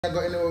I go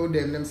anywhere with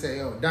them say,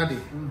 yo, daddy,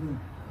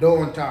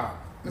 don't talk.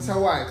 I say,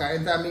 why? Because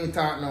anytime me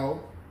talk now,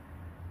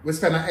 we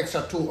spend an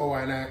extra 2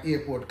 hours in an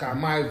airport because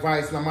my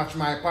vice not match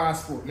my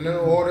passport. I don't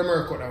know how the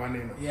America that one,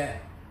 you know. Yeah.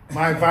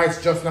 My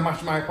vice just not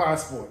match my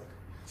passport.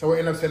 So we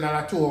end up spending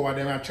another 2 hours,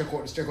 then I check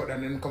out,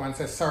 and then come and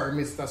say, sorry,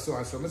 Mr.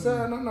 So-and-so. I say,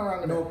 nothing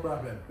wrong with that. No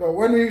problem. But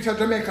when we reach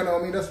Jamaica now,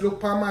 me just look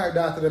for my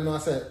daughter them and I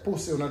say,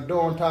 pussy, you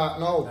don't talk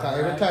now. Because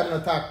every time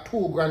I talk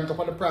 2 grand, up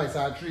on the price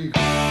or 3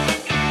 grand.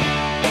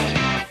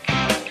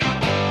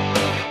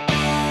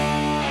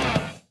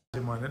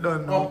 Man, you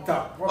don't know.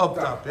 Up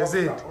top, you see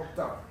it? Up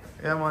top.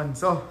 Yeah, man,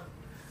 so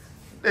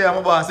there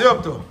my boss, you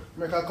up to?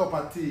 Make a cup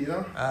of tea, you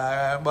know?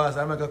 Boss,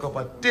 I make a cup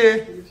of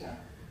tea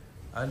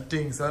and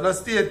things. So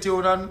just stay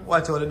tuned and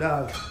watch all the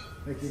dogs.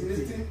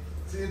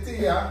 See the tea,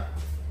 yeah?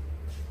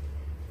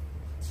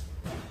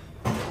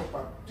 Cup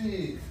of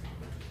tea.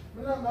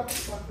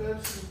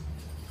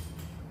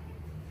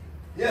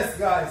 Yes,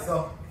 guys,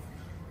 so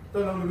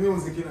turn on the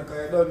music, you know,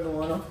 because you don't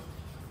know, no?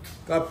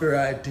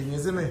 Copyright thing, you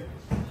see me?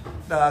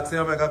 Dogs,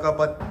 you make a cup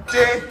of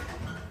tea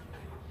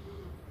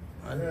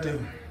and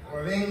thing.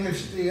 Well,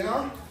 English tea, you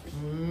know?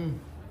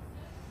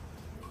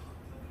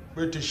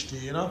 British tea,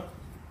 you know?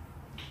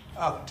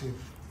 Active.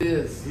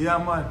 Yes. Yeah,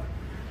 man.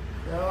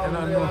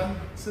 Yeah,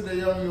 see the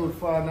young youth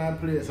fall in that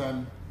place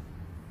and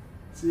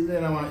see me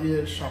in my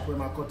ear shop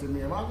when I cut him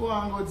here. I go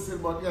and go to see,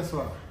 but guess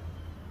what?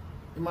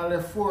 He might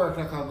left 4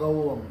 o'clock and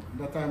go home.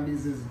 That time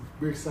this is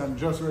Brixton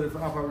just ready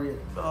for operate.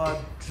 God,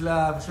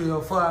 club, so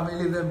your family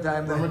live them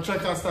time So I then.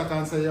 check a stock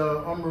and say,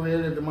 yo, I'm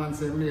the man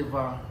say live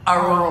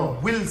Arrow,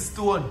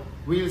 Willstone.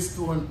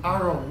 Wheelstone,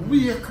 Arrow,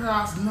 way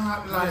across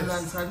North London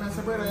Yes. side. I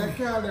say, brother, you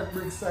can't let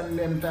Brixton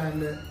them time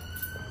there.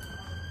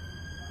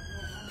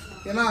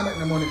 You know make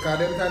the money because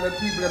them time the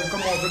people them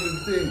come out with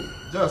the thing.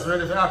 Just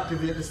ready to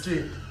activate the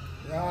street.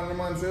 Yeah, and the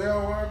man say,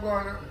 yo, where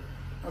going?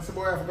 I say,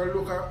 boy, I have to go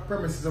look at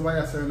premises over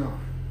here, say no.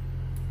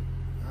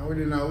 And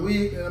within a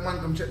week, the man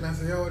come check and I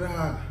say, yo,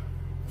 dog,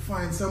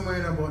 find somewhere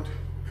in a but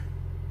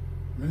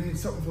I need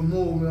something to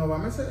move me over.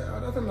 I say, oh,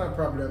 that's not a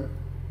problem.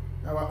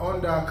 I have an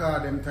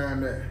undercar them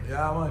time there.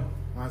 Yeah, man.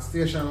 My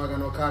station we're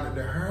gonna call it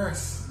the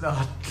hearse.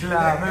 Not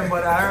club,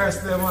 remember the hearse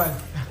there, man.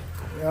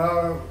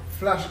 Yeah,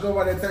 flash go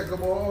over there, take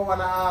about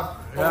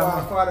 1.5 Yeah, hour,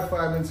 man.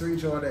 45 minutes to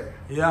reach over there.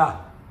 Yeah.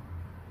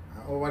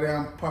 Over there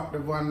and pop the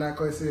van like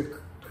I say,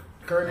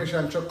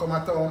 Coronation truck come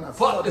at town.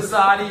 Put the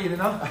sardine, you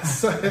know? I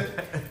saw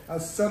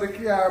the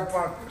car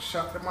park,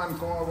 shot the man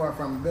come over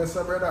from there,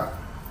 so brother.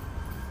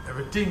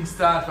 Everything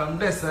start from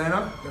this, you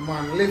know? The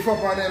man lift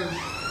up and then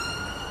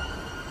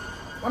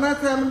one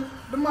of the time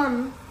the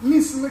man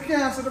missing the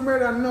car, so the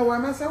brother know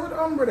him. I said, what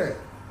the brother?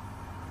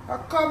 I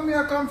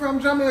come from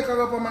Jamaica,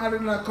 go up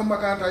and I come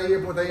back out of the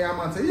airport and your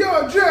man say,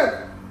 yo,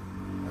 Jed!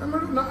 And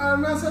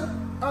I said,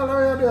 how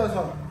are you there,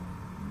 sir?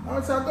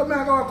 I said, come here,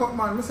 I go up,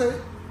 man. I say,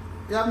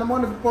 you have no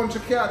money to punch a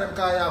car, them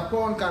because you have a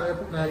pound can you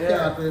put in a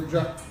car to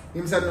drop.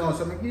 He said, no.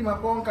 So I give him a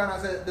pound can, I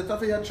said, the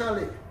top of your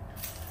trolley.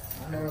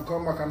 And then I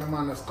come back and the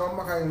man just come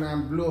back in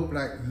and blow up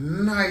like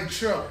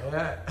nitro.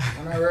 Yeah.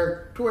 And I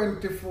work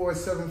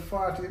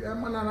 24/7/40. That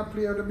man and I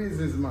play with the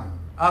business, man.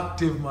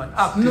 Active, man.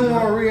 Active. No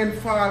man. rain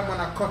fall, man.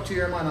 I cut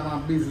here, man.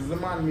 I'm a business. The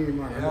man me,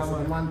 man. Yeah, That's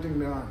man. the man thing,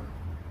 the man.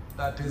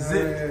 That is Yeah,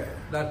 it. yeah.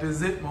 That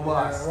is it, my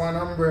boss. One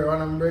umbrella,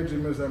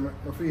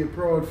 I feel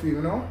proud for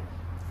you know?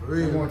 For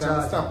real, I'm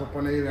charge. to stop up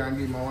on the area and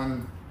give me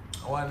one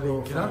One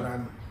link, you know?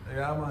 and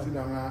Yeah, sit man.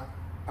 down and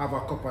have a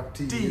cup of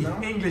tea, Tea, you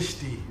know? English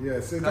tea. Yeah,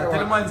 sit Tell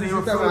the man say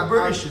you're fully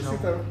British, you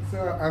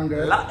know? And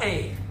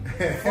Latte.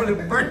 Fully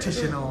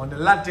British, you know? The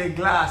latte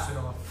glass, you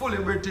know? Fully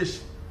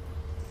British.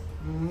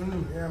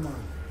 yeah, man.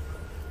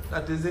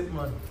 That is it,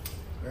 man.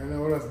 You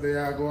know what else they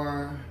are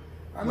going.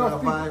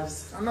 Enough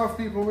vibes. Enough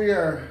people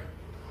here,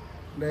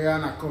 they are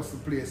not close to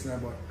place now,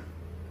 but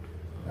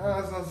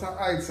that's a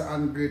heights of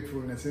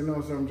ungratefulness. You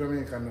know, some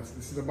Jamaicans,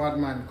 this is the bad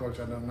man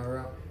culture done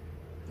around.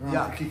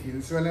 Yeah.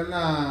 Kicking. So when they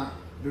not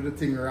do the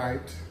thing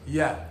right,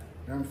 Yeah.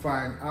 I'm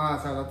fine.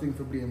 It's other thing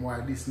for blame why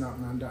this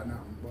nothing and that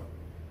nothing. But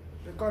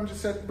the country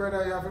said,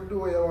 brother, you have to do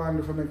what you want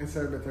to do to make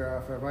yourself better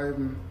off. If I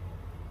even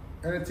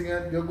anything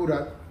you're good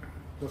at,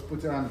 just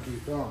put your hand to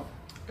it. Don't.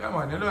 Yeah,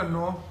 man, you don't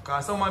know.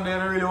 Because someone they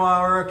don't really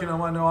want to work, you know,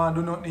 man, they want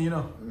to do nothing, you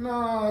know.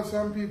 No,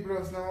 some people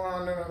just don't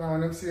want to do nothing.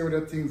 When they see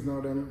other things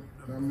now, them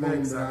Vex mumble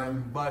and them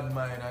and bad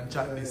mind and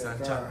chat this and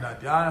yeah. chat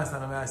that. You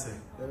understand what I say?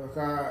 yeah,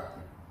 because I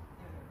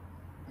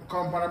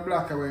come on the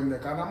block away him there.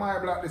 Because I'm my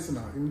block this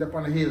now. Him up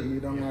on the hill, me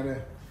down at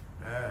the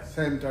Yeah.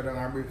 center down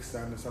at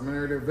Brixton. So I'm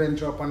really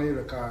venture up on the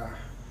hill because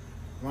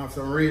I have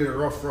some really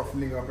rough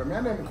nigga up there. Me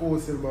and them cool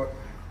still, but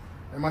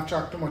them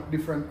attract too much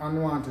different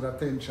unwanted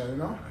attention, you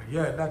know?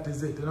 Yeah, that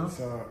is it, you know.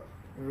 So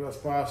we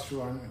just pass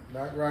through and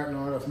like right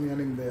now that's me and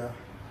him there.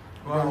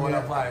 All the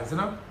vibes, you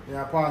know.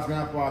 Yeah, I pass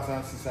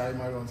and see him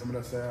around, so I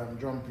just say I'm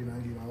jumping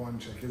and give him one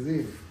check, you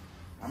see?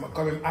 I'm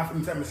coming after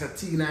him, I say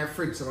tea in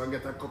fridge, so I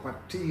get a cup of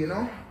tea, you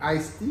know?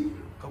 Iced tea.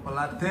 Couple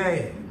of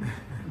tea.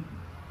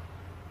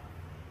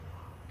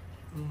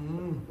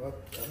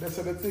 But that's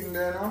the thing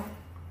there, you know?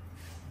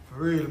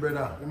 For real,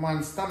 brother. The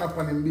man stand up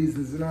on him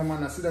business. You know,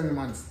 man, I sit down, the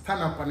man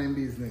stand up on him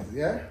business,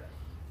 yeah?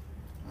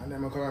 And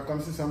then I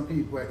come see some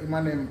people, him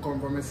and them come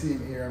from the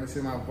same area, and I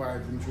see my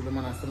vibes, and through the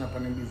man stand up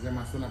on him business,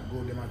 them stand up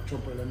good, them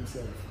trouble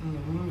themselves.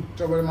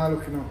 Trouble them all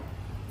looking up.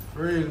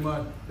 For real,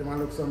 man. Them all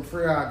look some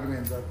free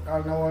arguments.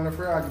 I don't want a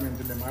free argument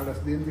to them. I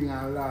just do thing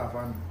and laugh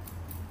and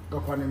go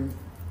up on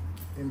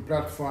him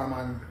platform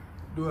and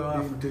do it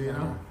after, you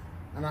know?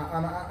 And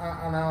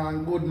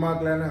I'm good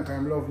Magdalene, because I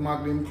love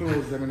Magdalene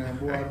clothes. Them, and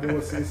boy, I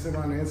do see some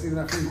man, you see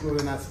the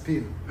clothes in a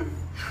spin.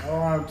 I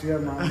want to hear,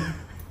 man.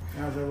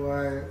 I said,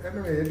 boy,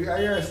 anyway, I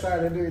hear a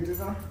style, you do it, you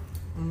know?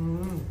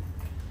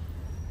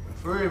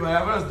 For real, man, I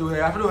have to do it.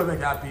 I have to do it make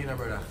you happy, you know,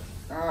 brother.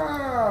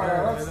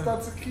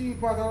 That's a key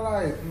part of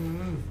life.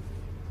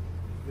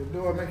 You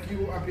don't make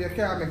you happy, you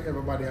can't make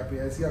everybody happy.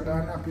 I see you're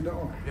going happy, don't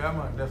you? Yeah,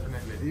 man,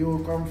 definitely.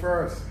 You come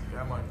first.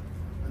 Yeah, man.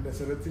 And that's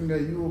the thing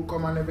that you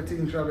come and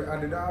everything shall be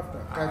added after.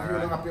 Because if you're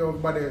not happy,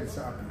 everybody else is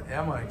happy.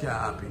 Yeah, man, you can't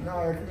happy.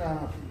 No, you can't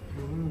happy.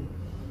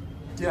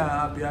 Can't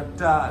happy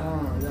at all.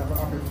 No, you have to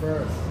happy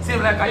first.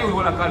 Seems like I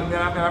want to call me,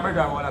 I remember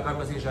that one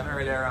conversation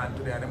earlier on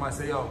today, and they must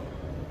say, yo,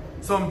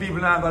 some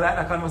people not going to like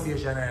that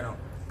conversation, you know.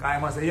 Because I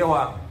must say,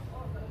 yo,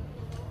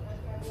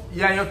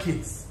 you and your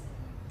kids.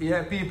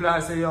 Yeah, people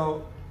are say,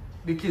 yo,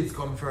 the kids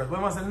come first. But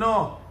I must say,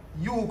 no,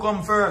 you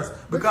come first.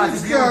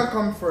 Because if you can't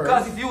come first.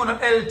 Because if you're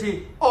not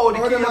healthy, oh, the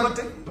kids are going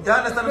to... You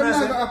understand what I'm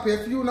saying? They're not happy.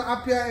 If you're not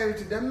happy or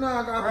healthy, they're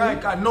not happy. Right,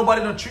 because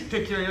nobody don't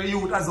take care of your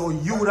youth as though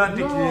you don't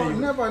take care of you.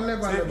 Never.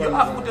 So you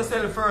have to put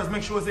yourself first,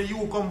 make sure that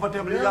you're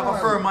comfortable, you have a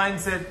firm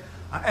mindset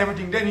and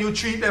everything. Then you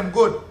treat them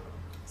good.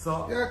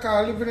 So yeah,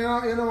 because living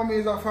in, you know, me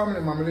is a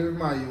family, man. I live with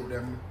my youth,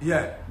 them.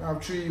 Yeah. I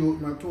have 3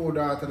 youth, my 2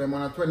 daughters, them,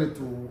 one at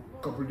 22,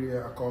 couple of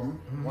days I come.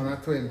 One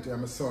at 20,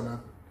 and my son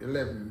at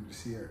 11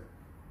 this year.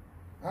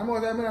 And most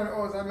of them in the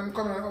house, and them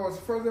come in the house.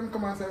 First them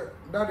come and say,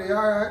 Daddy, you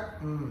alright?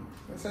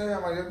 I say, yeah,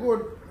 man, you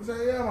good? I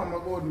say, yeah, man, I'm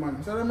good,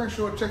 man. So they make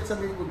sure check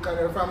something good,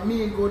 because if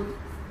me good,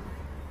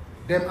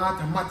 them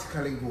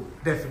automatically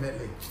good.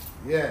 Definitely.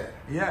 Yeah.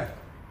 Yeah.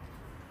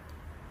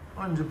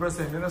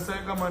 100%. You know, say,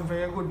 come on, for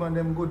you good man,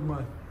 them good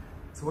man.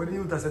 So what the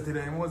youth said to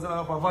them, it was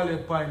a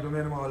valid point to me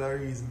all the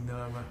reason, you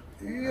know, man.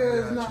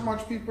 Yeah, it's not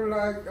much people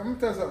like, I'm going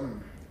to tell you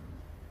something.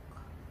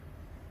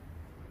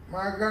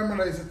 My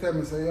grandmother used to tell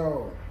me, say,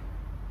 yo,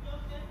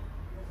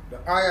 the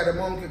higher the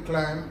monkey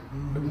climb,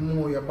 the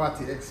more your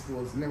body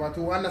exposed. Never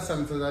to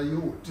understand as a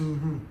youth.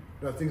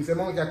 The things the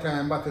monkey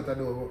climb body to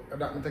do,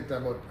 that me take that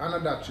about.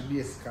 And that should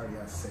basically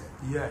said.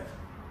 Yeah.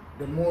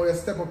 The more you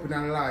step up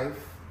in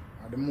life,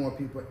 the more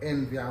people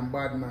envy and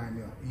bad mind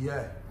you.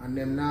 Yeah. And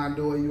them now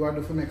do you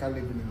have to make a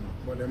living, you know,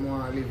 but them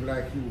want to live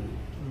like you.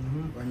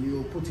 When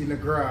you put in the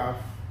graph,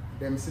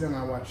 them sit down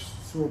and watch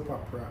soap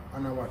opera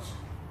and I watch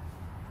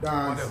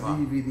dance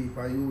DVD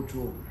for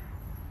YouTube.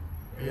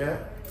 Yeah.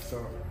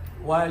 So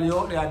while you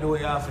out there do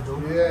what you have to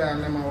do. yeah,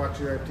 and them watch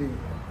your thing.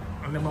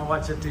 And them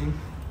watch your thing.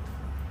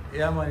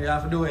 Yeah, man, you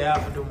have to do what you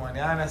have to do, man.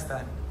 You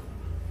understand?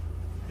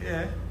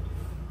 Yeah.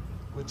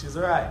 Which is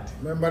right.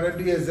 Remember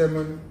the days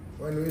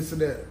when we used to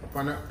do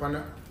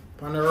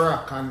on a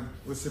rock and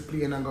we used to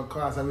plane and go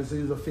across and we used to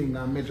use a finger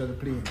and measure the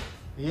plane.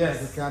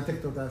 Yes. We can't take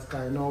it out of the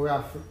sky. Now we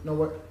have,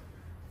 now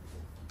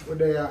we're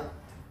there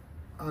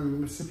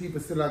and we see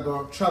people still like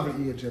go travel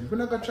agent. We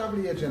not got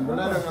travel agent, but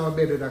I don't have a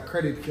bed with a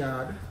credit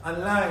card.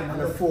 Online.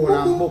 And a phone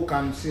and book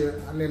and shit.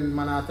 And then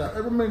man after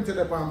every minute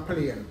they're on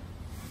plane.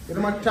 You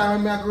know how much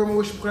time I grow, I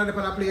wish I could have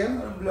on a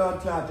plane?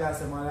 Blood clot,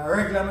 just man. I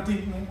regular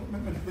think,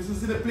 we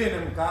see the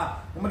plane because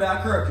I'm there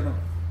at Kirk, you know.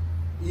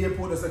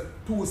 Airport is a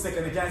 2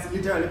 seconds, you can see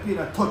literally plane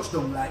a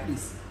touchdown like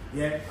this.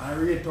 Yeah,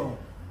 and rate down.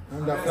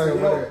 And that fly over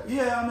there.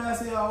 Yeah, I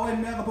say, oh,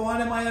 when I go for one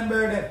of them iron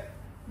bird there.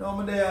 No,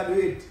 I'm there to do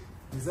it.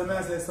 You see me,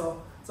 I say,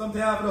 so something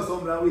happen to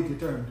something that week you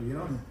turn to, you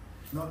know?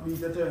 Not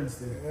beat the turn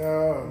still.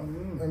 Yeah,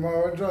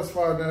 I just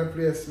found in a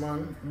place,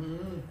 man.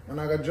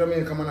 And I got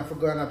Jamaica, man, I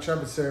forgot on a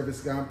travel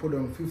service, and put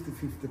on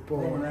 50-50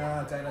 pounds.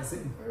 Yeah, kind of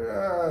sitting.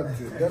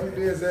 Yeah, them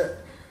days,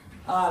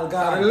 all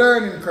God. I'm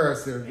learning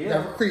cursive. You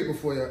have a creep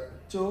before you.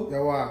 True.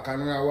 You walk, and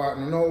when I walk,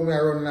 now I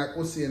run like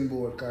Usain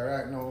Bolt, because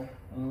right now,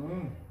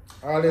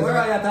 all this. Where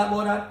are you talk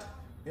about that?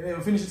 You know,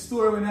 finish the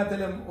story when you tell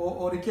them,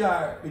 oh, the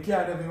car,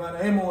 them,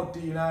 man, MOT,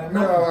 you know.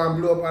 No, I want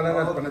to blow up all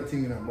of that kind of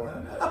thing, you know,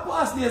 but. That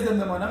past days, them,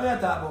 man, what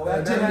you talk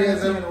about? Them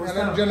days,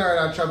 and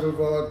generally I travel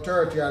for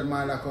 30 odd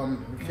miles, I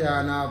come, you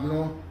can't have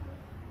no,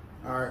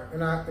 or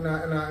in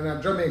a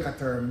Jamaica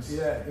terms,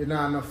 you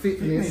know, no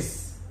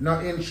fitness, no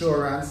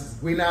insurance,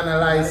 we not a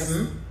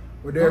license.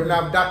 We don't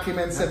have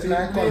documents set in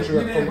our country.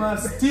 We don't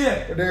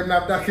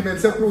have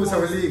documents set prove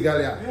so illegal,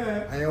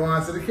 yeah. And you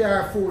want to see the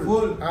car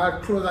full.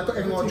 I'll close that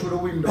curtain going through the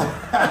window.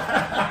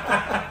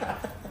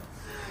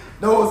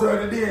 Those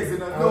are the days, you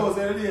know, those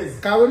are the days.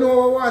 Because we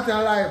know we want in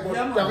life, but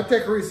you have to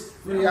take risks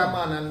for your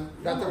man, and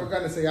that's what we're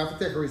going to say, you have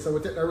to take risks. So we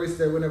take the risk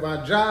there whenever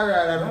I draw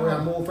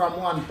and we move from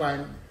one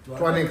point to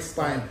the next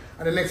point.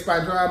 And the next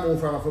point we move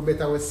from for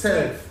better with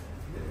self.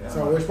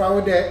 So which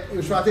part there,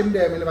 which part in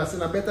there, we never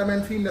seen a better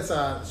man feel this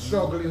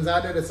struggle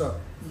inside there, so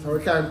we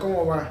can come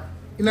over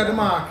in the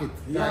market.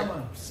 Yeah, like,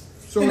 man.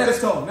 So in to, the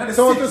town, not the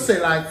so city. to say,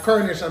 like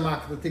Coronation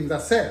Market, the things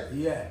that sell.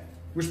 Yeah,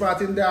 Which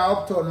part in there,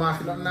 uptown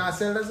market, not now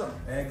sell the song.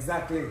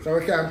 exactly. So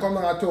we can come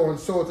down a town,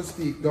 so to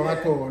speak, down a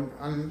Yeah. town,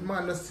 and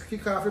man just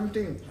kick off him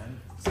thing. And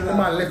So the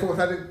man left out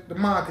of the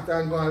market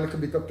and go a little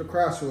bit up to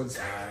Crossroads.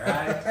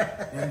 Alright.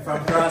 And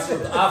from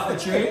Crossroads to Half the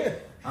Tree,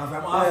 and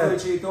from Half the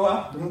Tree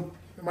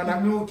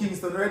to New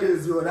Kingston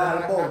Redlands Road, all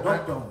about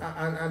downtown.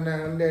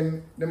 And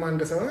then the man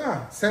goes,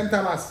 St.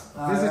 Thomas,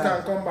 visit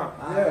and come back.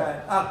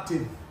 Alright,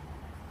 active.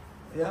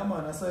 Yeah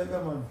man, that's how you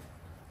go man.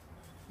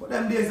 But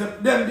them days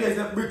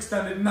the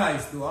Brixton is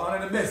nice though.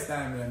 One of the best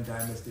time when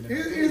time is still.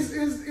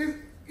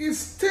 It's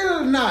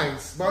still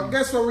nice, but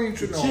guess what we need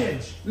to know?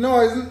 Change.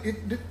 No,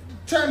 the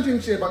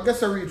changing change, but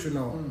guess what we need to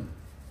know?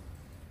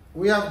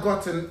 We have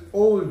gotten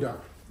older.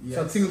 Yes.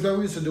 So things that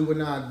we used to do, we're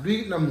not do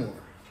it no more.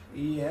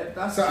 Yeah,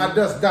 that's So true. I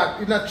does that.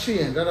 It's not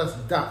change, that does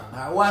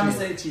that. Why I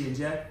say change,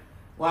 yeah?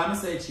 Why I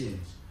say change?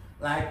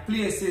 Like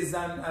places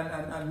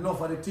and enough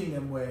of the thing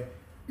them where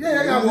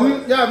Yeah,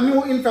 you have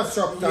new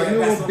infrastructure, that's new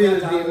what I'm talking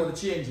building. about,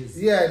 the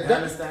changes. Yeah, You that,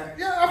 understand?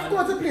 yeah, of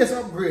course the place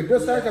upgrade.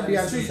 Just Yeah, like a and the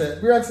Beyonce street.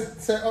 said. Beyonce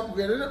said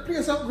upgrade, the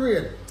place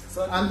upgrade.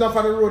 So- and not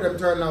for the road them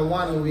turn now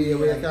one way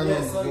where you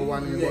can so go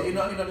one way.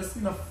 yeah, but- this,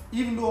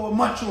 even though we're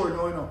mature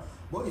now,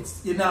 but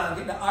it's you know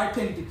get the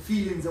authentic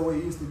feelings that we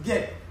used to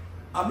get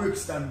at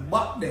Brixton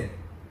back then.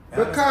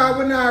 You Because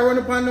when I run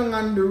up and down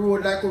on the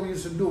road like we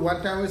used to do,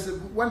 one time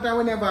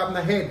we never have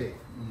no headache.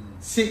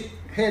 Sick,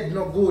 head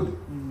no good.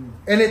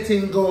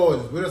 Anything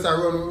goes. We just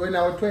run when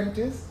our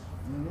 20s.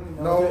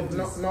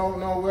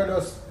 No, we're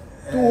just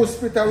two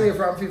split away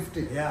from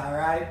 50. Yeah,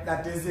 right.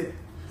 That is it.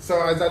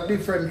 So it's a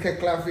different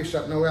kettle of fish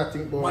that now we are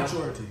think about.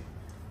 Maturity.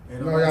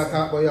 Now you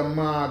talk about your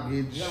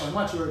mortgage. Yeah, man,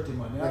 maturity,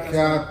 man. The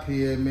car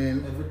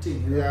payment.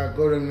 Everything. You know? Yeah,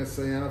 go down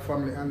so you have a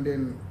family and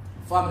then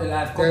Family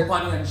life,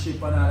 companionship,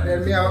 and all that.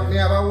 then me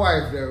have a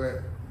wife there.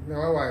 Right? Me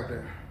have a wife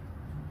there.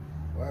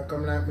 Why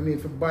come like me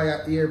need to buy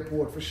an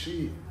airport for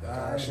she?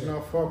 She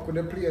not fuck with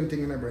the plane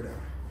thing in the brother.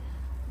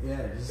 Yeah,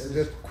 They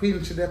just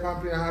quench them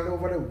and play all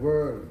over the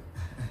world.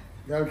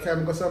 Y'all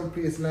can go some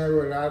place in the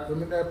world. I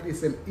remember that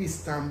place in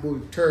Istanbul,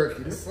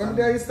 Turkey. When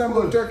there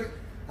Istanbul, Turkey,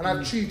 and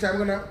I 3 times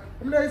gonna.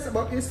 I'm there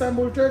about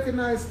Istanbul, Turkey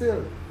nice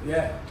still.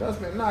 Yeah.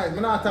 Trust me, nice.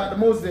 I'm not talking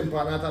the Muslim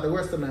part, I talk the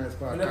westernized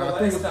part. You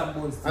never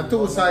Istanbul still. And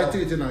two sides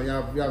to it, you know.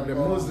 You have the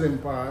Muslim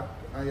part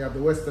and you have the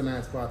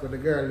westernized part where the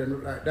girl they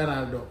look like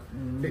Donald Duck.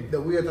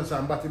 The waiters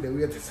and batty the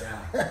waiters.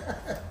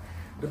 Yeah.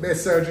 The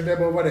best surgeon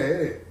them over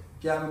there, eh?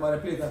 Can't remember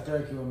the place of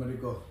Turkey when we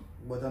go.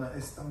 But on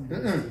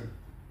Istanbul.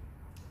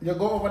 You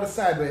go over the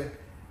side way.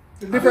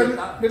 The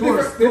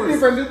tourist.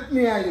 difference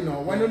near, you know,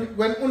 when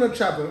you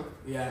travel,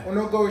 Yeah. when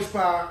you go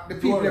far, the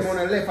people them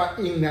wanna left at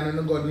England and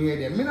you go near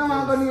them. Me no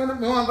want to go near them,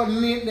 me want to go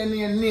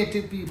near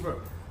native people.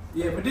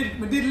 Yeah, we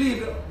did leave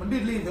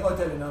the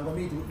hotel and I go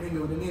meet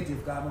with the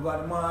native car. I go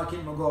to the market,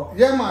 I go.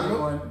 Yeah man,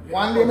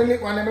 one day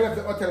I left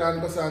the hotel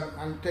and go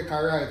and take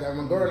a ride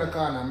and I go around the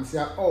corner and see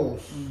a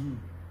house.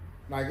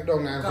 Like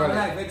down there in Come Valley.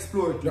 life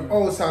explore. The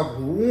house have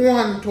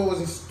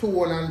 1,000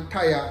 stone and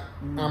tire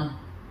and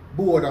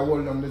board that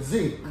hold on the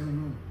zinc.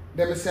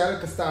 Then I say a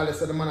little style,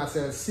 so the man I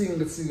say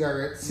single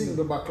cigarette,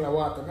 single bottle of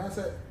water. And I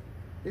say,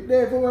 it's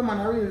there for women,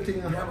 a real thing.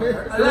 Yeah, man.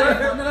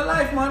 A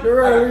life, man. The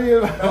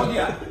real. Oh,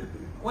 yeah.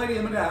 One day,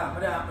 I'm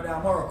there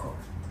Morocco.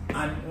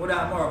 And when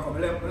I'm Morocco, I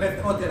left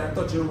the hotel and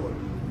touch the road.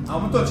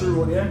 I'm touch the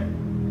road, yeah?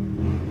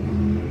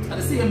 And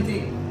the same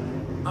thing.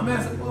 I mean,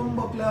 I said, oh,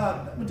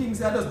 buckler, I think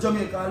say just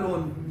Jamaica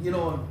alone, you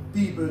know,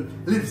 people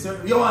live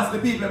so you want the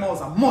people in the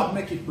house, mud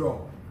make it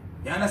brown.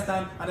 You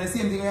understand? And the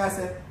same thing I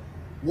say,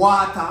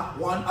 water,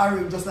 one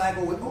orange, just like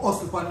how we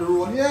hustle on the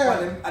road, Yeah.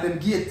 and them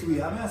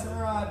gateway. I mean, I say,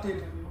 right,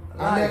 it.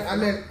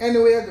 And then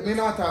anyway, we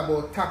not talk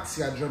about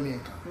taxi at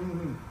Jamaica.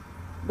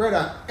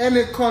 Brother,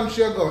 any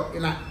country you go,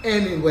 in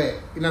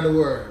anywhere in the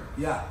world,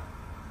 Yeah.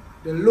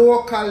 the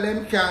local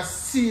them can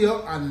see you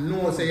and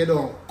know say you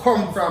don't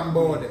come from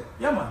border.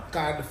 Yeah, man.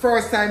 Because the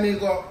first time you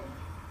go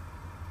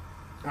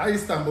to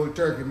Istanbul,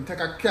 Turkey, I take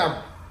a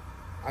cab,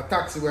 a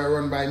taxi where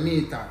run by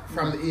meter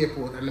from the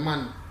airport, and the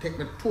man take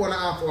me 2.5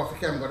 hours to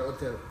come to the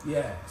hotel.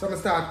 Yeah. So I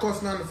start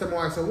cussing on the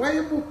wife, say, why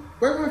you book?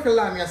 Why you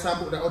land me and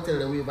book the hotel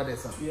the way over there,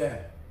 sir? Yeah.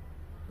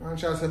 And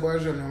she said, boy,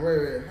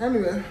 wait.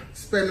 Anyway,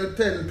 spend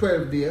 10,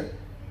 12 days.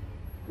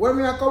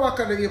 When I come back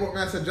at the airport,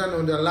 I said,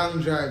 John, the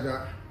long drive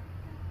there.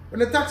 When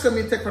the taxi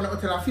me take from the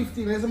hotel at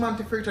 15 minutes, the man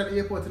take reach at the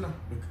airport, you know.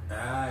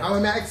 And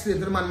when I explain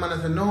to the man,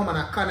 I said, no man,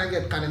 I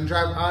can't can him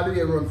drive all the way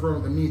around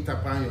from the meter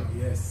upon you.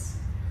 Yes.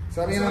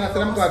 So I mean, when I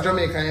tell them go to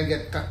Jamaica and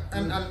get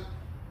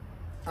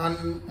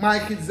and my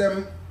kids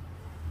them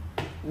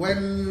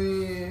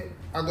when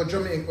I go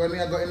Jamaica, when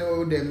I go anywhere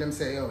with them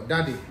say, yo,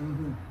 daddy,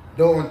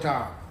 don't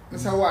talk. I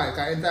say why?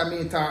 Because anytime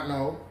me talk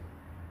now,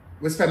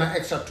 we spend an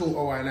extra 2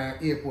 hours in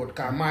the airport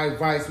because my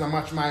voice not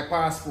match my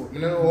passport. I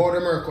don't know how the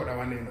America that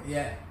one, you know.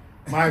 Yeah.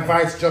 My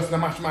voice just not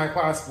match my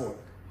passport.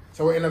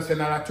 So we end up saying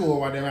another 2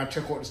 hours, then I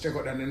check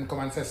out, and then come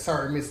and say,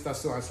 sorry, Mr.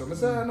 So and so. I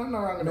say, nothing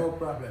wrong with that. No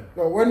problem.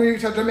 So when we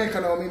reach Jamaica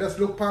now, me just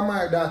look for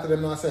my daughter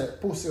them and I say,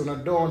 pussy, you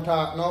don't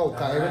talk now,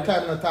 because every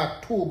time you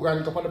talk 2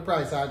 grand, up on the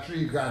price or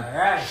 3 grand.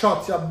 Alright.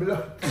 Shut your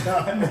blood.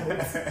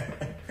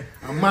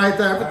 And my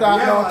time to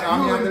talk now,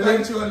 I'm here at the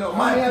link.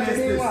 My place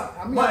this.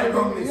 My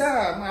wrong this.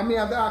 Yeah, I'm here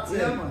at the accent.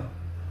 Yeah, man.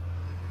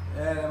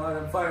 Yeah,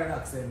 them foreign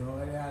accent, you know,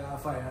 when you have a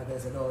foreign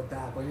accent, they don't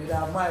talk. When you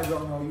have my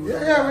ground now, you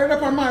Yeah, we're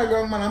up on my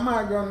ground, man. I'm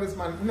my ground, this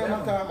man. You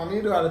never talk, man.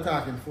 You do all the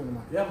talking phone,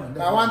 man. Yeah, man.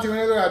 Now, one thing when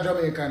you go to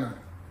Jamaica now,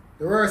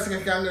 the worst thing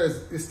you can do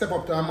is step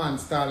up to a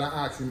man's stall and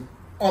ask him,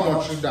 how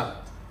much is that?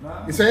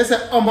 Nah. You say,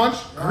 how much?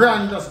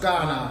 Grand just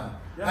gone on.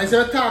 Yeah. And you say,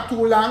 you talk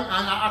too long and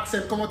an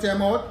accent come out of your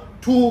mouth,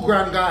 2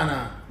 grand gone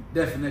on.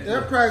 Definitely.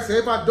 Their price,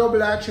 if I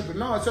double or triple.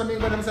 No, it's something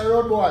when them say,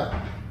 road boy,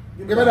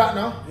 give me that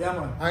now. Yeah,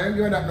 man. I ain't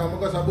giving that now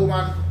because a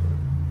woman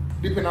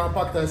dipping out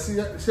pocket. See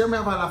me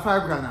have a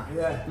 5 grand now.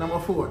 Yeah. Number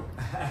 4.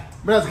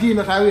 But just give him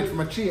that I wait for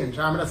my change.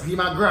 I just give him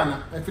a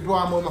grand. If it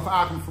want more,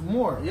 I ask him for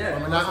more. Yeah.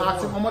 I'm not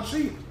ask him how much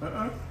he.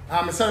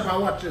 I'm set up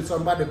and watch it.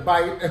 Somebody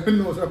buy it and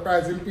knows the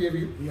price in pay for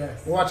it.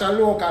 Yes. Watch a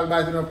local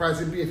buy it, no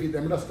price in pay for it.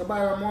 Them just to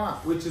buy one more.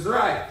 Which is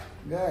right.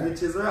 Yeah.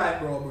 Which is right,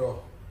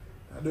 bro.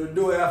 Do what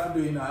you have to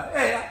do, you know.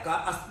 Hey,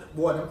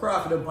 boy, them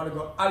craft them on the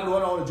go. I'll go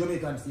on the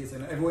Jamaican states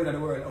and everywhere in the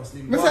world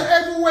hustling. I say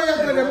everywhere you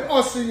go, them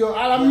hustle you.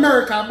 All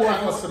America boy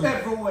hustle.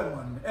 Everywhere,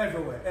 man.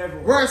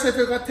 Everywhere. Where I say if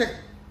you go take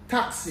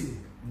taxi.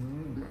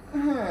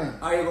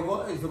 Are you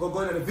go if you go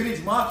in the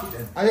village market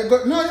then? Are you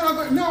go, no, you don't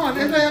go, no,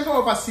 man. Then you go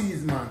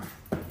overseas, man.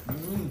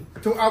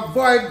 To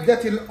avoid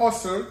getting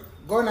hustle,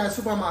 go in a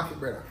supermarket,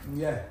 brother.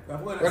 Yeah.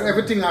 But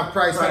everything have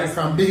price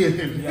from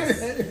building.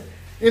 Yes.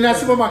 In a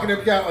supermarket,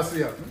 they can't hustle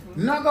you.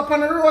 Not go up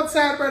on the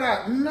roadside,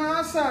 brother.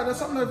 No, sir. That's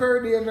something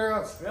very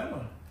dangerous. Yeah,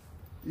 man.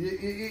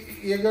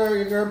 You're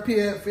going to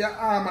pay for your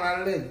arm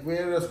and a leg. Where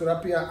you're just going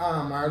to pay your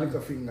arm or a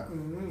little finger.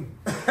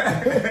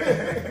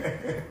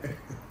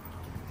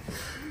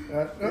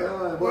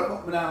 Yeah, but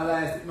now,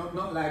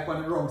 not like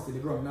on the ground still, the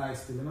ground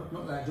nice still,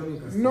 not like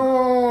Jamaica still.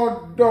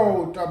 No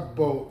doubt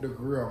about the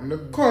ground. The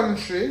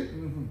country,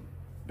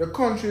 the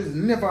country is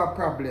never a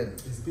problem.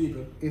 It's the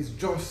people. It's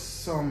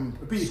just some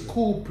people.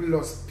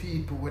 scrupulous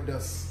people with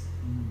us.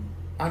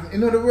 And you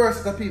know the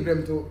worst of the people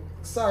them too.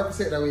 Sorry to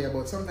say it that way,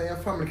 but sometimes your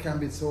family can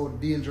be so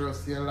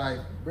dangerous to your life.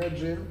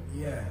 Brethren.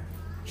 Yeah.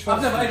 Trust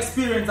I've never me.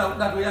 experienced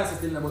that way as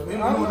still, but we I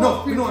know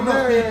know people people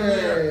here.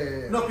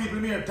 there. No people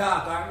here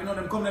talk, and you know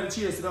them come to the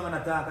chairs, sit down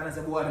and talk, and I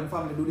say, boy, them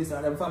family do this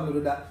and them family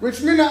do that.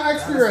 Which me not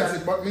experience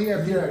it, but me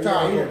hear people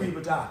talk. hear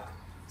people talk.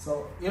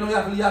 So you know you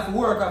have to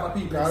work off of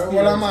people.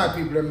 All of my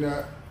people them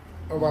there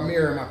over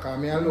Miramaka,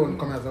 me alone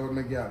come as with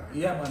my girl.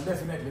 Yeah, man,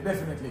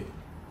 definitely.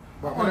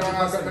 But I don't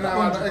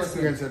have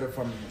experience of the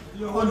family.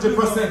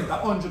 100%.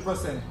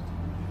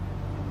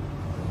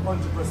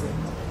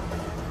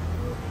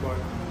 But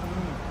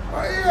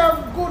I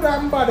have good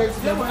and bad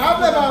experience. Yeah, I've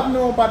never had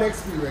no bad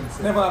experience.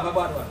 Never have a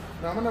bad one.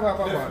 No, I never have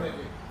a bad.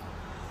 Definitely.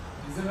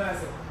 Is it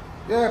nice?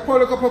 Yeah,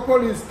 a couple of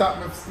police stop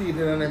me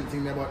speeding and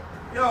everything there, but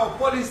Yo,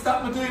 police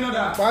stop me doing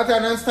that. by the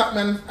time they stop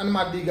me and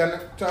my dig and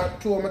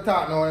two of my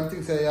talk now and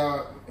things say,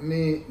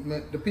 me,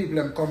 the people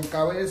them come,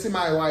 because when you see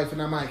my wife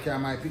and my car,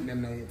 my pick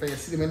them now, if you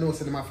see them, you know,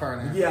 see them a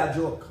foreigner. Yeah,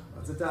 joke.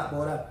 What's the talk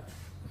about that?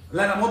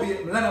 Lana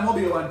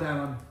Mobile one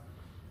time,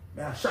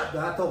 I shot the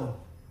town.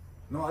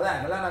 No, I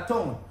lie, I land a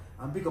town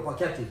and pick up a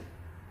catty.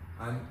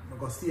 And I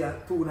go stay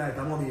at 2 nights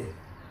at Mobile.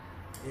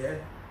 Yeah?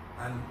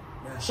 And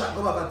I shot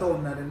go back at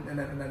town in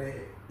the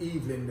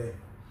evening there.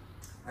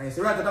 And you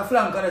see right at the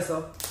flank of this,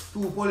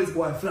 2 police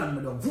boys flank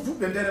me down.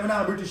 Them tell them I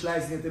have a British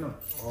license, you know.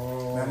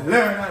 Oh. And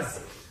learners.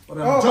 But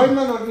it's not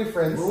no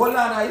difference. Hold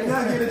on, I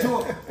can't get the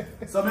joke.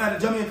 So I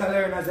have the Jamaica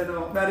learners, you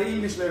know, I have the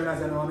English learners,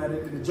 you know, I have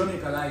the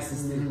Jamaica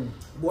license.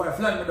 Boy,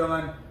 flank me down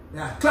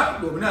and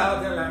clap though. Now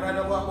I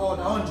have about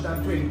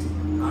 120,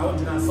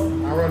 100 and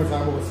something. I run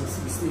about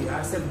 60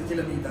 or 70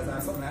 kilometers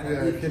or something like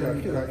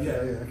that.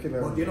 Yeah,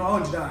 killer. But you know,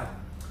 100 and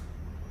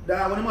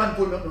that when the man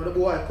pulled me up, the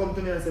boy come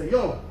to me and say,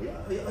 yo,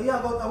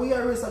 are we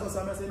a race? I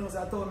say, no,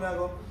 so I told me I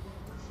go,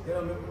 you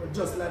know,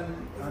 just land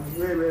and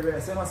rare.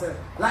 So I say,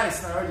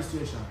 license and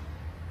registration.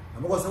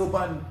 I'm going to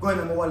open, go in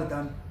my wallet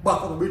and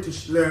back up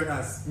British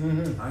learners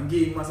and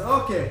give him. I say,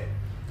 okay,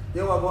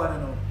 here we go on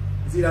now.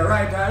 It's either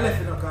right or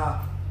left in the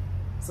car.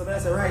 So I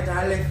say, right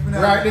or left.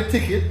 Write the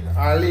ticket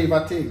or leave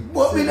a thing.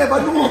 But we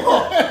never know.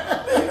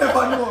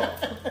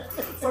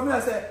 So I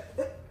say,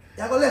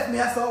 you go left me,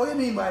 I saw what you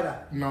mean by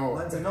that? No.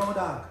 Man say, no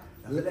dog.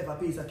 I left a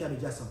piece of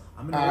cabbage just so.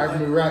 I'm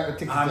write the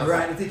ticket. I'm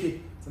write the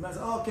ticket. So I say,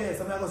 okay,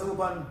 so I go to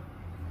open.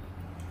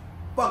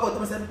 Pack out,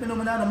 I say, I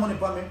don't have money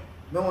for me.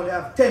 I only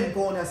have 10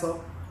 pounds or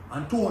so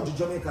and 200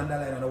 Jamaican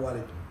dollars in the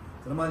wallet.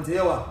 So the man say,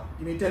 yo,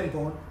 give me 10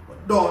 pounds,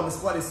 but don't miss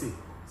policy.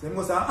 So he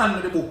goes and hand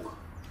me the book.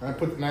 I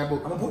put it in my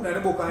book. I'm going to put it in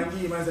the book and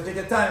give him and say, take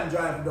your time,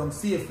 drive down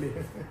safely.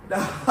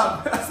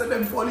 I said,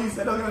 them police,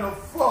 I don't give no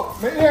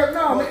fuck. Me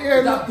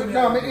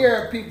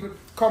hear people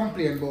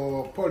complain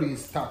about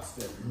police tax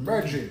them.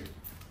 Virgin,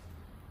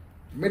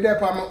 me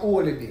there on my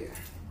holiday.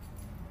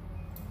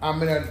 I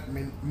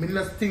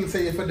not think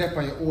say if you dep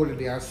on your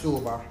holiday or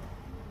sober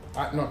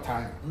at no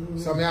time.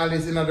 So I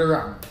always in the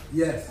wrong.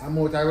 Yes. I'm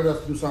out, I will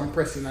just do some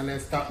pressing and then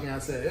stop me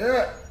and say,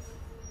 yeah.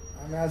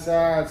 And I say,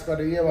 alright, it's got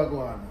the year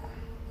go on.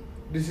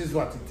 This is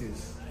what it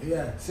is.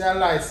 Yeah. See a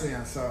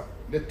license, so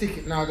the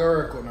ticket now go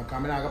work out now, because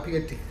I'm not going to pay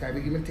a ticket, because if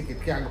you give me a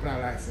ticket, can't go for a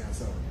license.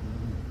 So.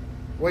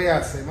 What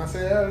you say? I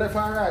say, yeah, left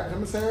and right.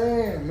 I say,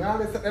 hey, I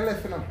always take the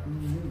left, you know.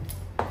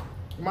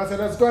 I say,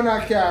 let's go in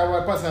our car,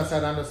 while passing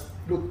outside and just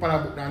look for a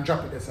book and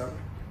drop it there, so.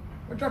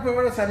 I drop it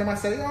over the side, I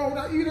say, oh,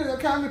 that you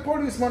can't be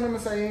policeman. I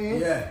say,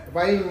 yeah. If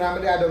I England,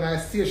 I'm there, I don't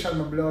station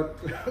my blood.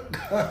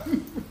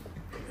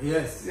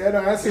 Yes. Yeah,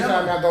 no, I see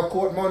that I go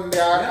court Monday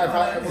or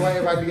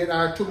whatever day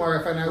or tomorrow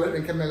if I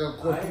go can go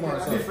court tomorrow.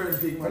 So. Different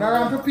thing, when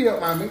I want to pay up,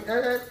 man,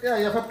 yeah,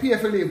 you have to pay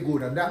for live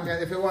good. And that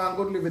means if you want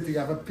good liberty, you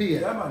have to pay.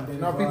 Yeah, man.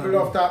 Now people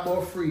love talk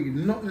about free.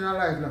 Nothing in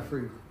life not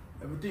free.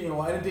 Everything you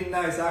want, anything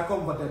nice or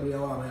comfortable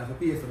you want, you have to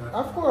pay for that.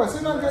 Of course,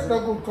 you don't get the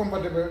good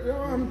comfortable. You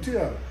want to.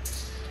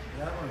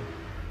 Yeah, man.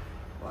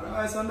 But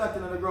I saw that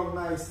in the ground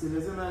nice still,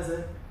 isn't it? I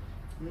say,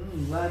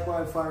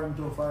 likewise, foreign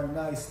too, foreign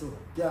nice too.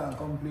 Can't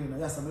complain.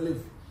 Yes, I'm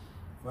live.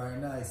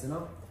 Very nice, you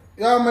know?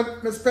 Yeah,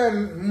 I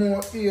spend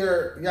more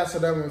here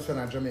yesterday than I spend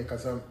in Jamaica,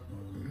 so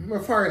I'm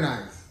very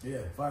nice. Yeah,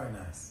 very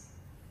nice.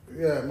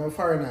 Yeah, I'm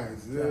very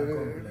nice.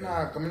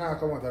 Nah, come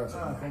out of that.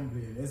 Nah,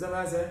 complain. Is that what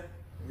I say?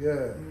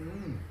 Yeah.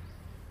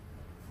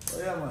 Oh,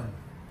 yeah, man.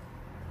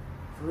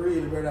 For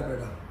real,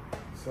 brother.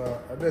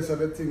 So, that's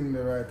the thing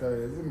the right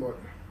away, isn't it?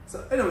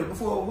 So, anyway,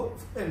 before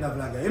we end the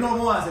vlog, you know what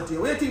I want to say to you?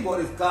 What do you think about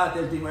this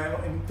cartel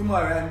thing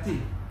tomorrow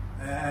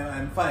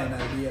I'm fine,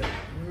 I'll be here.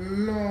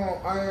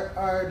 No,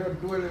 I don't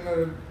dwell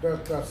in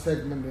that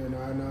segment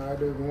there, I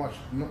don't even watch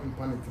nothing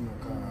on it in the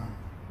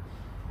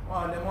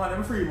car.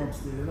 Them free up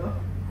still, you know?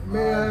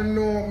 I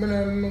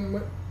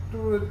know,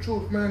 to the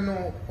truth, I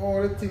know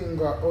all the things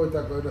got out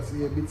of go just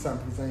see a bits and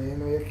pieces, and you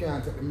know, you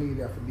can't take the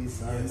media for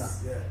this and that.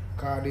 Yeah.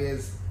 Because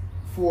there's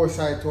four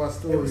sides to a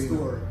story. Every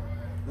story.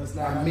 Just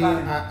like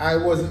I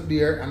wasn't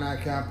there and I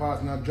can't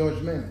pass no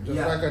judgment. Just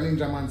like a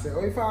ninja man say,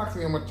 oh, if I ask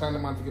me how much time the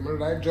man to give me,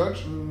 like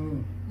judge, I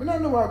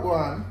don't know what go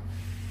on.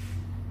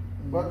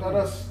 But I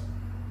just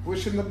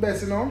wish him the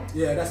best, you know?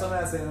 Yeah, that's what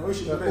I'm saying. I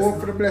wish him the best. Hope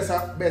for the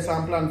best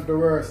and plan for the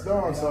worst,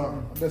 don't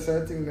so that's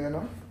the thing there, you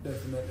know?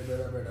 Definitely,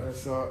 brother.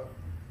 So,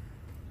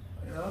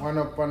 you know? one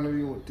up on the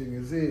youth thing,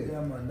 you see?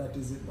 Yeah, man, that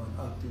is it, man.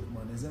 Active,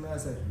 man. You see what I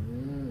say?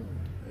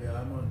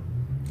 Yeah, man.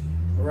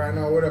 Right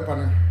now, we're up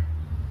on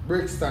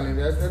Brixton.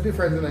 There's a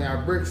difference in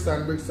there.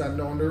 Brixton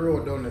down the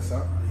road down there,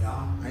 sir.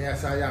 Yeah. And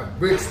yes, I have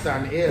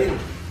Brixton Hill,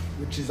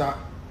 which is a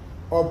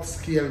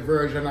upscale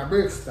version of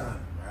Brixton.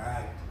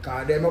 Right.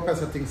 Because them up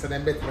as things so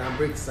them better than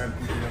Brixton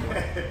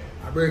people.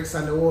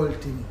 Brixton the whole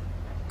thing.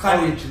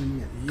 College.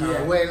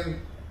 Yeah.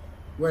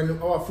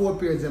 When our four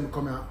parents them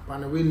come out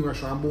on the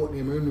Windrush and boat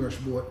name Windrush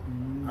boat,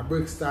 a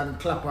Brixton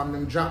clap on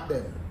them drop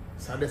them.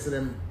 So they see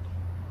them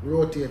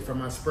rotate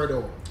from and spread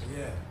out.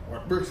 Yeah.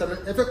 But Brixton,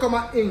 if you come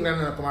at England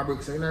and you come at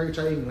Brixton, you don't reach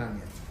England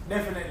yet.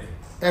 Definitely.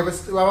 We have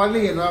a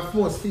lane, we have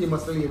most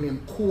famous lane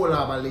named Coal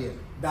Harbour Lane.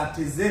 That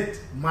is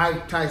it.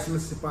 Mike Tyson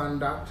sip on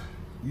that.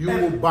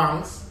 You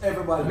Banks.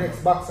 Everybody. The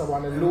next boxer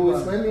one,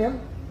 Lewis, my name?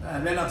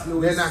 Lennox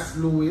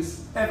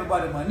Lewis.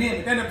 Everybody, man.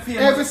 Name it.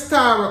 Every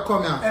star will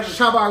come out.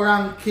 Shabba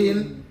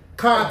Rankin,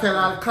 Cartel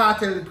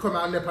will come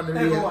out on the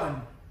lane.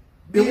 Everyone.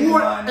 The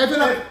whole,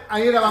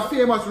 and you have a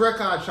famous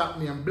record shop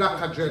named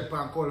Black Dread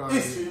Pan Color.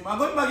 History, I'm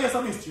going to get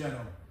some history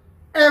now.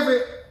 Every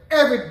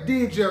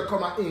DJ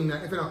come to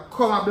England, if you don't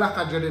come to Black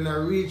Dread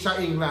and reach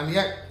England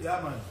yet.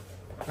 Yeah, man.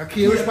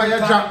 Okay, which part you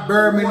drop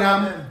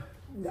Birmingham.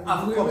 You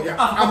have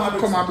to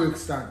come to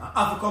Brixton. I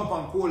have to come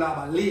from Coal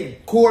Harbour Lane.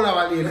 Coal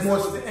Harbour Lane.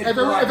 If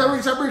you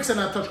reach a Brixton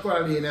and touch Coal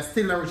Harbour Lane, you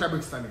still not reach a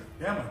Brixton.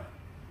 Yeah, man.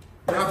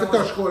 You have to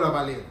touch Coal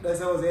Harbour Lane. That's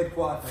the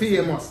headquarters.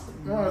 Famous.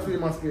 No,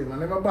 famous place,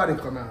 man. Everybody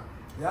come out.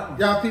 Yeah, man.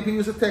 You have people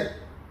used to take,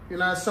 you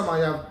know, summer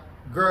you have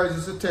girls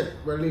used to take,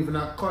 we're living in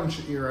a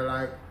country area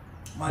like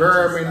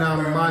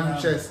Birmingham,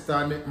 Manchester,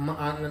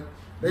 and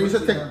they used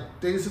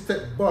to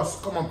take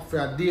bus come up for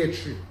a day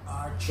trip.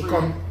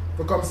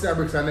 To come see a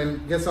Brixton, and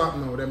then guess what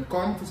now? Them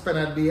come to spend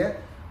a day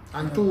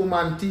and two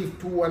man thief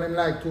two and them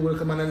like two will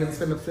come and then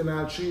spend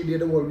all 3 days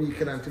the whole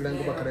weekend until then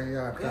go back to the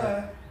yard.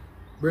 Yeah.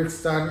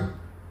 Brixton,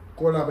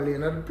 Coal Harbour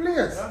Lane, the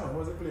place. Yeah, man,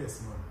 what's the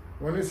place, man?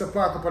 When you used to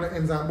park up on the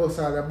ends and bus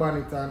all the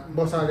bonnet and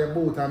bus all the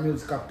boat and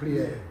music play.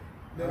 Yeah.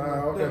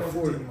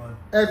 Full.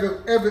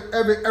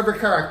 Every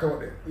character out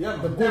there. Yeah,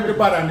 man. The good, the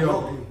bad and the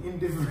ugly.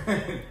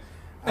 Indifferent.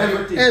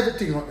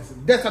 Everything out there.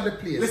 That's at the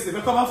place. Listen, if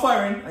you come a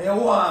foreign and you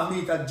want to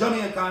meet a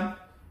Jamaican,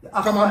 you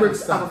have come to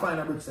Brixton. You have to find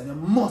a Brixton. You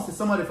must see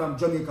somebody from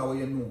Jamaica where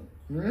you know.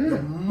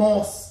 You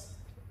must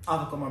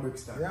have to come to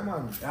Brixton. Yeah,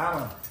 man. Yeah,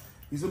 man.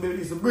 It's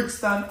a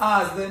Brixton,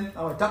 Asden,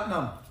 and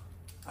Tottenham.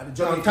 And the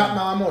Jamaican.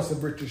 Tottenham most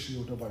British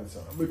youth over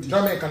there.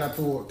 Jamaican are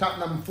too.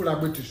 Tottenham full of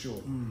British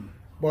youth.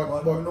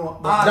 But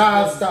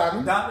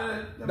Dalston,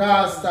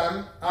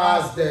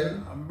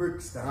 Asden, and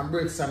Brixton. And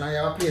you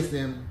have a place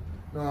named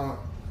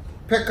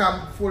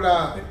Peckham full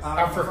of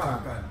African.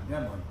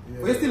 Yeah, man.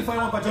 But you still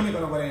find one for Jamaica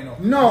over there, you know?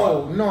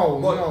 No.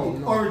 But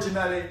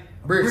originally,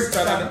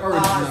 Brixton are the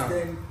original.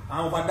 Marsden, and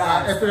over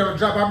there. If you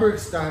drop a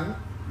Brixton,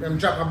 them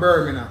drop a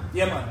Birmingham.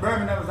 Yeah, man.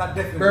 Birmingham is a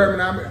definitely.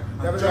 Birmingham,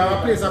 there's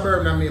a place in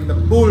Birmingham named the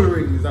Bull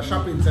Ring. It's a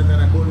shopping center in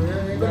the Bull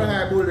Ring. You go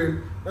down to Bull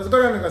Ring. Let's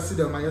go down and sit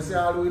down, man. You see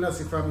all we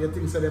see from you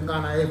think so them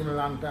gone to heaven a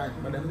long time.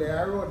 But them there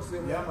are roads.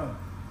 Yeah, man.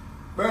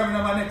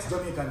 Birmingham are next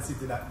Jamaican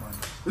city, that man.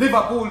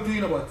 Liverpool too,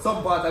 you know, but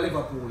some part of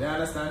Liverpool, you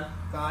understand?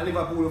 Because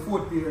Liverpool, the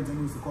fourth parents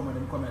used to come and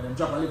them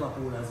drop a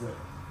Liverpool as well.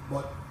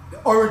 But the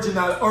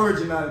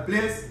original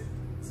place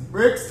is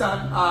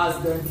Brixton,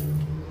 Marsden,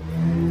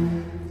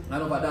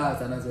 and over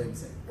Dalston as well, you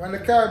say. When the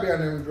Caribbean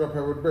them drop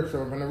here with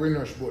Brixton on the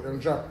Winrush boat, them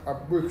drop a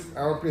Brixton,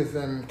 I place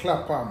them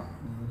Clapham,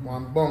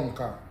 one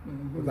bunker,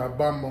 with a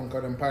bomb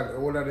bunker, them pilot,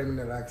 all of them in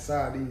there like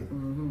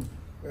sardine.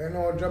 You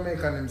know,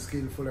 Jamaican them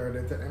skillful,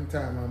 they take them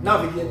time and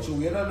navigate through,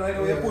 you don't know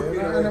anywhere you put me.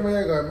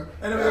 Anywhere you go.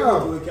 Anywhere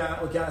you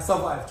put, we can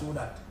survive through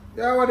that.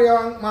 Yeah, what they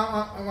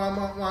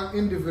one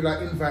individual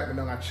invite me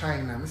down to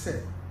China. I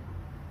say,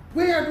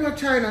 where do you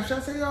China? She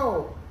say,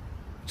 yo,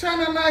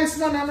 China nice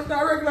man, I'm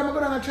not regular, I'm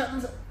going to chat.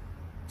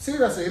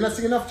 Seriously, you don't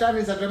see enough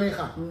Chinese at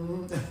Jamaica.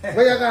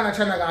 Where you going to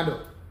China going to do?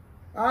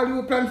 All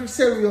you plan to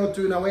sell you out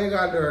to, you know, where you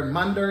going to learn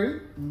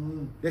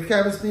Mandarin? You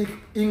can't even speak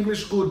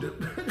English good.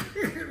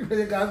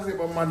 You can't say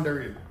about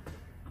Mandarin.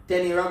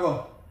 10 years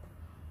ago,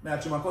 I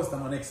had my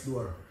customer next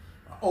door.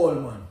 An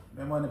old man.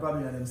 My man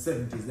probably in them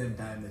 70s them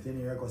time. 10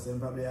 years ago, so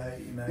probably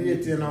in the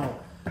 80 now.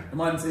 The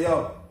man say,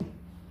 yo,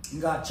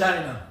 you got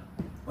China.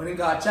 When you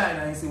got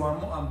China, you see one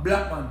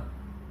black man.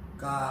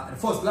 The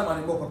first black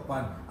man he woke up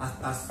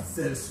and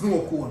sell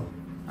snow cone.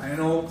 And you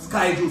know,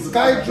 sky juice.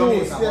 Sky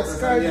juice, yes,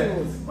 sky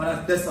juice. When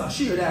that's a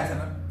sheer that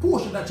and a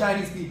portion of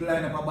Chinese people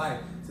line up and buy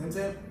it. So he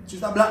say,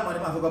 choose a black man,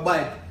 he have to go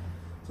buy it.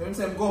 So he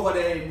say, go over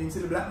there and he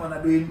see the black man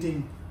are doing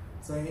things.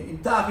 So he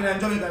talking in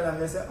Jamaican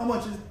language, he say, how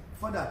much is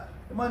for that?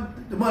 The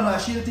man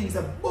was shield things,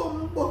 say,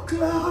 bumbo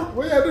cloud.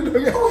 Where you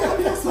doing?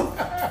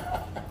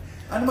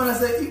 And the man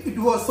say, it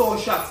was so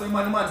shocked. So the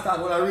man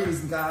started with a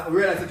reason, because I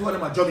realized that one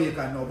of them are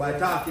Jamaican now, by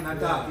talking and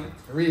talking.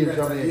 Real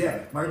Jamaican.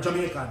 Yeah, my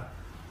Jamaican.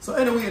 So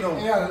anyway, you know.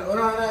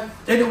 Yeah,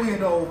 anyway, you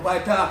know, by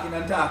talking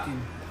and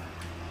talking,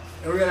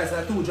 I realized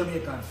that two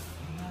Jamaicans.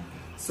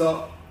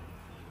 So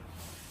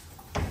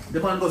the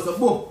man goes to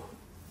book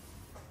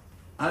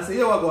and say,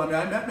 here we go,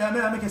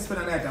 I make you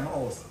spend a night at my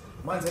house.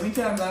 Man say, me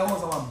tell him that I want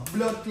some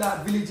blood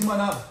clot village man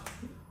have.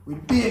 We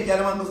big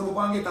girl, man goes to go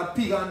and get a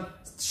pig and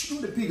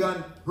shoot the pig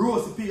and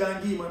roast the pig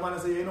and give him. Man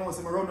say, you know,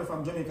 so I run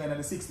from Jamaica in the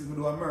 60s, I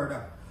do a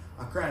murder,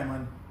 a crime,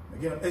 and I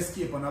get an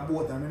escape on a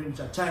boat and I reach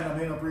China,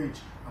 I not reach.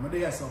 I'm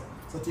there, so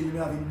till me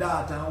having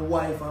daughter and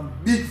wife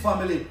and big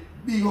family,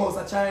 big house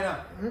in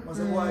China. I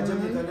say, boy,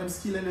 Jamaica, them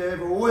skilling there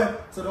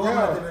everywhere. So the old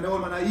man, and the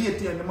old man are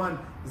 80 and the man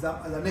is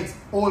the next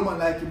old man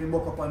like him, he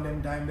buck up on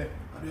them time there.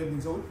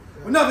 So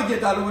we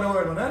navigate all over the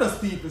world, man. That's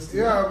people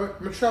still. Yeah,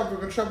 but I travel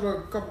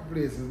a couple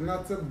places,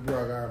 not to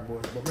brag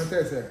about, but I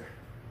tell you,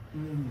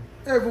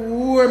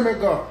 everywhere I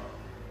go,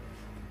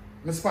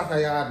 I spot a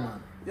yard,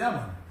 man. Yeah,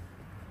 man.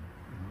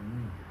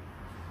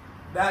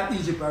 That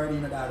Egypt already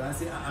in the dog, and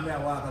say, I'm here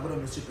walk, I go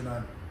down the shipping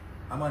on.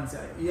 A man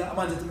say, yeah, a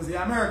man say to me, say,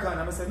 American,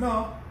 and I say,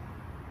 no.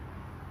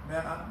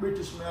 I'm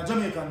British, I'm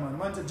Jamaican, man.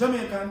 Man say,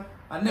 Jamaican,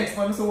 and next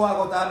man, I say,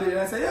 walk out of the building,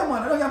 and I say, yeah,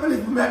 man, I don't can't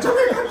believe me, I'm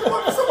Jamaican, man.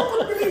 I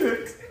couldn't believe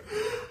it.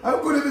 I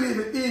couldn't believe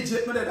it.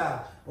 Egypt, no,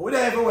 that. But we're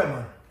there everywhere,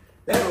 man.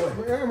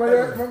 Everywhere. Yeah,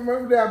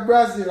 man, they're in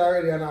Brazil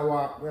already, and I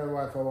walk, where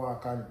I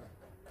walk, and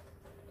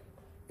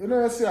you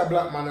know, you see a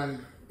black man,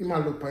 and he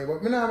might look for you,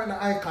 but I don't have any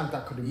eye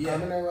contact with him. Yeah. I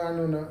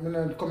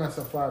don't come here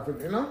so far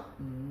from, you know?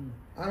 And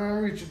I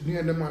reach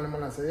near the man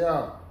and say,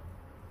 yo.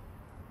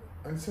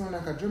 And see one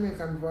like a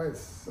Jamaican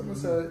voice. So I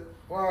say,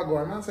 where I go?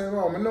 And I say,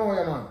 wow, I know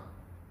you, man.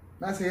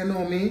 And I say, you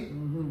know me?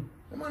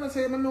 The man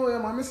say, I know you,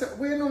 man. I say,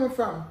 where you know me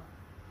from?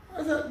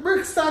 I said,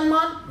 Brixton,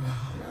 man.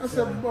 I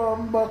said,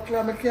 buckler,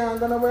 I can't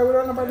go nowhere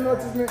without nobody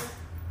notice me.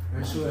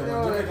 I'm sure,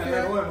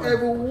 man.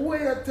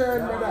 Everywhere you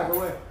turn,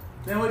 brother.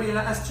 Then when they in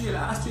Australia,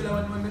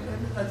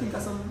 when I think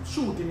of some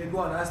shooting they go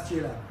on in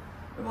Australia.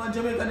 The man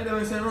Jamaican they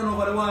don't say run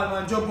over the wall,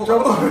 man, jump up.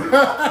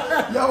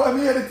 Yo, I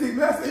mean anything,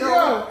 I say,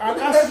 yo,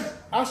 and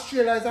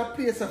Australia is a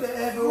place of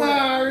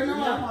far, you know.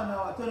 Yeah,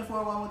 man, 24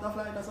 hours with a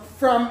flight or something.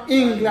 From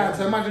England,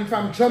 so imagine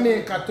from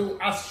Jamaica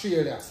to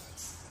Australia.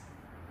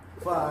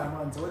 Far,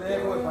 man, so they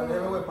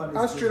have weapon.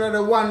 Australia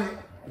the one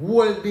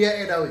whole day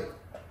ahead away.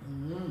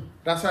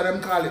 That's why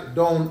them call it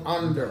down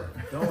under.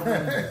 Down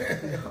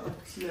under.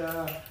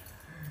 Yeah.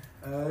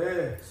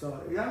 Yeah, so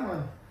yeah,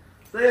 man.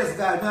 So yes,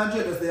 guys, I'm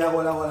sure they have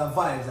all the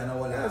vibes and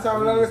all that. That's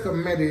how I look at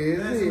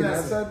medicine.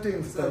 That's how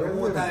things. So the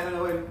whole time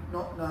when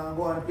no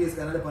go on the place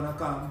and on a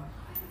cam.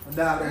 I'm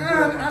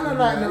not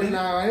like them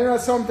now. You know,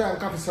 sometimes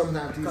coffee,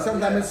 sometimes tea.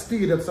 Sometimes it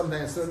speed up,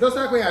 sometimes. So just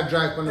like when you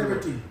drive on the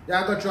road, you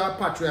go through a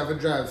patch where you have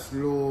to drive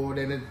slow,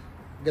 then it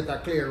get a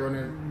clear run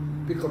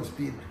and pick up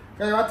speed.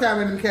 Because at time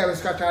when them carry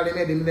scratch all the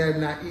made him there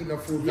not eat no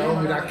food,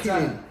 because they're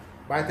killing.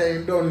 By the time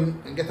you're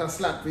done and get a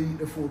slot to eat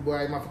the food,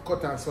 boy, you have to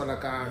cut and so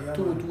like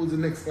two to the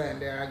next client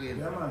there again.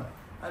 Yeah, man.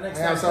 And next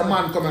I have time, some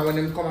man come when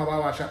them come up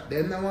our shop.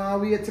 Them they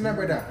want to wait in a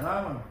brother.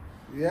 Yeah, man.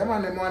 Yeah,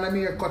 man, them want to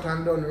make a cut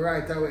and done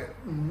right away.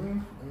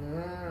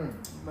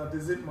 That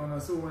is it, man.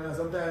 So when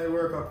sometimes you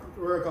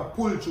work a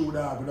pull through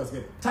dog, you just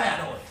get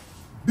tired of it.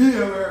 Be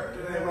work,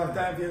 you don't even have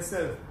time for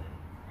yourself.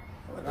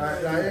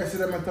 Like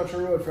yesterday, I touch the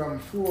road from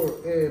 4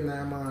 a.m. in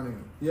the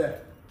morning. Yeah.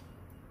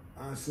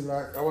 And see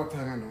like, at what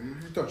time I know?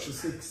 I touch the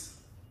 6.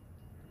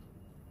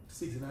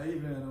 6 in the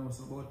evening, you know,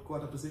 so about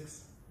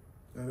 5:45.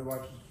 And they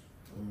watch.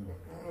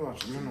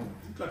 Watch, you know.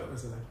 Clock up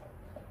yourself,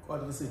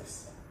 like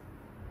 5:45.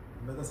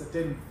 Let us say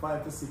 10,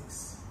 5 to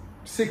 6.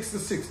 6 to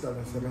 6, that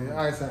I say, my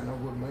eyesight not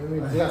good, man. You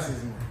need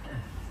glasses, man.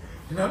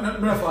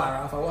 Not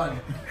far off, I want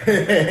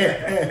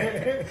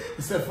it.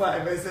 You said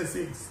 5, I said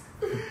 6.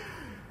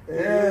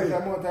 Yeah,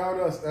 I'm out of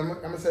house. I'm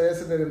going to say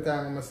yesterday, them time,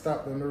 I'm going to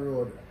stop on the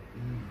road.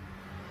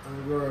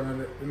 And go around,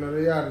 and you know,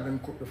 the yard, them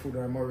cook the food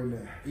and I'm in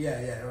there.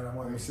 Yeah, when I'm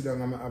I'm sit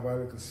down and have a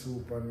little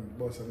soup and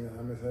bus and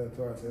I say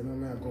to her, I say, no,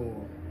 man, go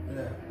home.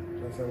 Yeah.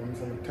 I say,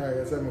 I'm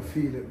tired. I say, I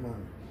feel it,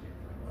 man.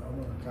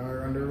 I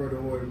run the road the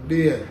whole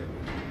day.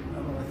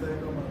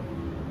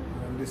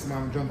 And this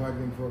man jump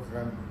again for a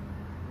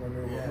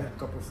make a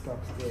couple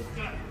stops there.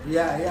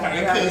 Yeah.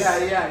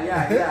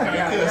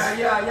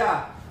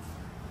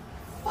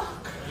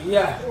 Fuck.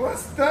 Yeah.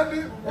 What's that?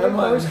 Yeah,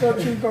 man. Which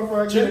country come from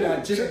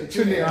again?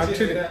 Trinidad.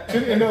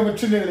 You know what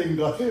Trinidad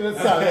does?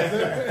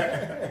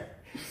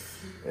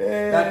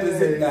 That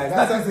is it, guys.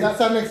 That's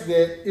the next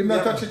day. You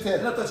not touch it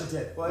yet. Not touch it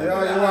yet.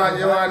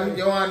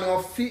 You want no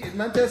feet.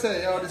 Man tell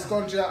say, this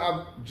country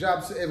have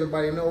jobs to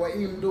everybody. You know what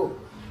him do.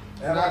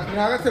 I'm not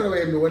going to tell you what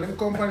him do. When him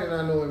company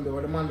don't know him do.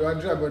 When the man do a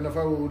job enough,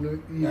 I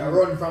wouldn't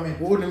run from it.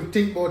 We wouldn't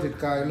think about it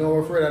because you know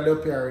we're afraid of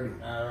Duppy already.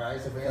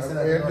 Alright, so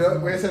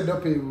When you say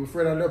Duppy, we're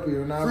afraid of Duppy.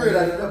 We're afraid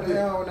of Duppy.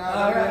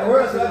 Alright,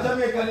 where's the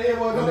Jamaican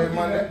neighbor Duppy?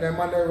 The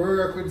man they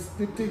work with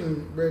the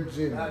thing,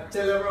 Virgin. I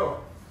tell you, bro.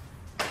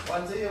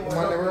 Once a year, The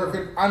man they work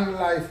with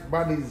unlife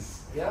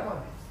bodies. Yeah,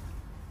 man.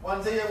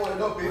 Once a year, what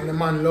Duppy. And the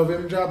man love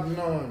him job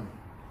now.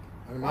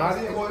 And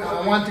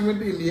one thing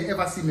with him, you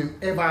ever see him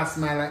ever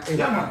smile and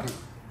ever happy.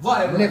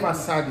 Vibrant. Never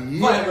sad.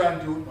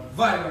 Vibrant, dude.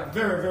 Vibrant.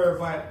 Very, very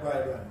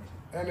vibrant.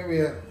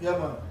 Anyway, yeah,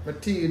 man. My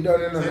tea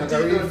done, you know, like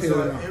a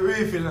refill.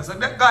 Refill. So,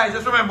 guys,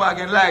 just remember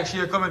again, like,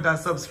 share, comment, and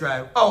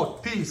subscribe.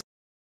 Out. Peace.